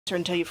water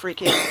until you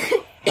freak out.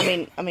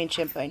 I mean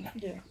champagne.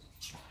 Yeah.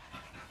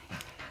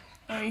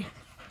 Hey.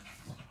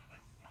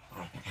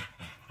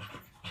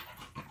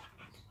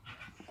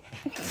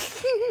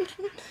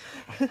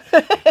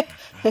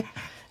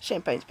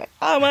 Champagne's back.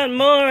 I want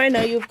more. I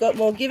know you've got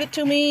more. Give it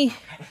to me.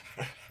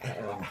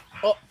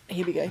 Oh,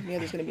 here we go. Now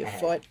there's going to be a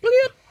fight. Look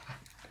at it.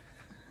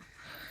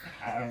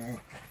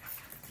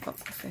 Oh,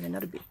 I found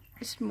another bit.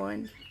 This is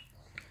mine.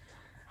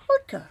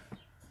 Vodka.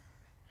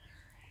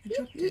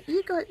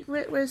 You got,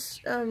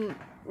 where's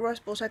Rice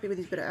Balls happy with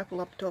his bit of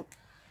apple up top?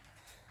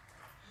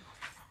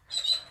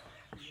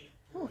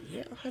 Oh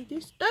yeah, I'll have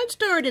this. Don't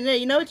store it in there.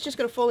 You know it's just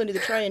going to fall into the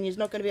tray and you're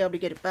not going to be able to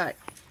get it back.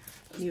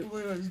 That's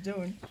what I was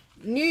doing.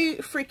 New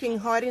freaking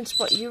hiding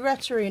spot. You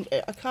rats are in.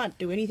 I can't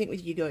do anything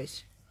with you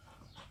guys.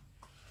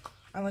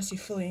 Unless you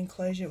fully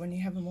enclose it when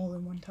you have them all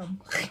in one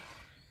tub.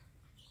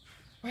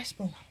 Rice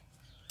ball.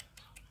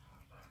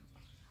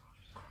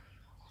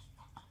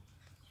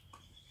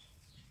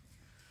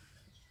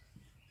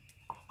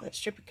 That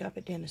strip of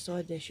carpet down the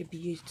side there should be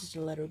used as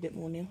a ladder a bit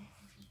more now.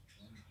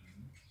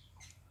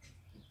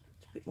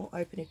 It's a bit more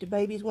open. If the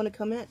babies want to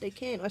come out, they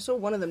can. I saw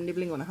one of them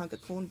nibbling on a hunk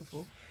of corn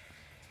before.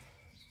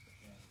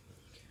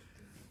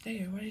 There you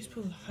go, why don't you just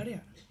pull the hut out?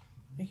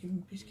 Make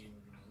him a biscuit.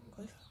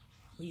 Closer.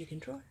 Well, you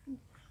can try.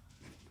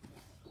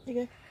 There you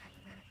go.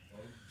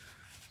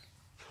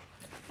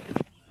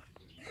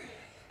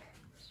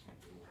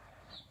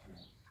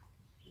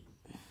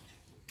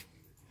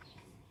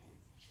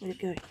 Let it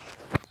go.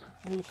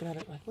 I'm looking at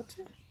it like, what's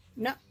that?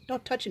 No,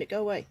 not touching it. Go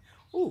away.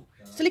 Ooh,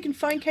 silicon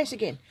phone case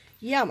again.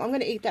 Yum, I'm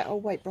going to eat that. Oh,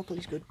 wait,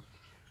 broccoli's good.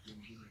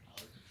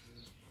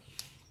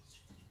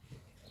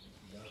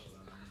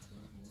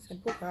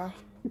 Said booker.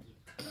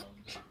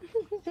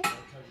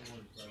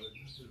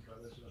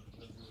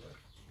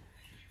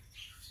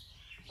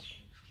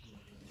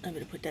 I'm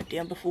going to put that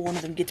down before one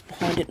of them gets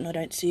behind it and I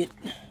don't see it.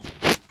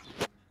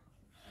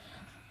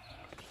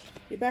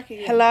 You're back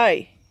again.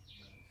 Hello.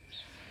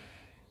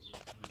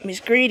 Miss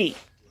Greedy.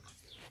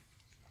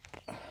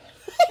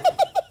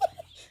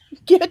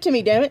 Give it to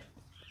me, damn it.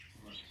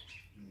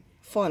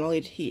 Fine, I'll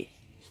eat it here.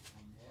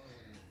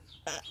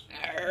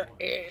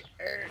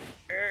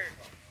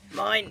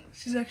 Mine.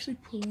 She's actually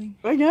pulling.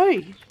 I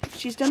know.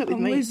 She's done it with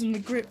me. I'm losing the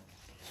grip.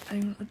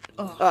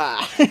 Oh.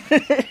 Ah.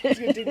 She's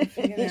gonna dig my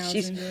fingernails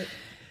into it.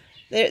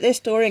 They're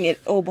storing it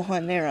all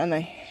behind there, aren't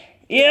they?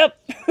 Yep.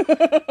 We're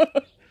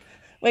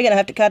going to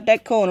have to cut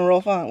that corner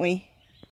off, aren't we?